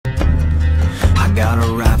Got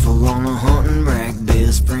a rifle on a hunting rack,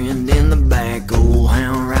 best friend in the back, old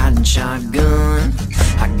hound riding shotgun.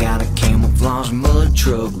 I got a camouflage mud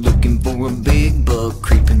truck, looking for a big buck,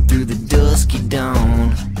 creeping through the dusky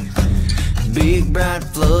dawn. Big bright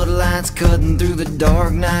floodlights cutting through the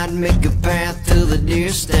dark night, make a path to the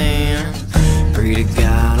deer stand. Pray to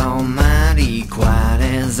God Almighty, quiet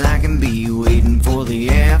as I can be, waiting for the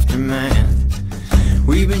aftermath.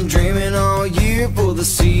 We've been dreaming all year for the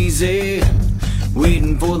season,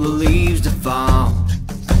 waiting for the leaves to fall.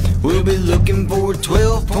 We'll be looking for a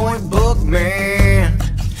 12-point buck, man.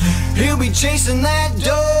 He'll be chasing that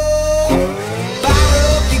doe.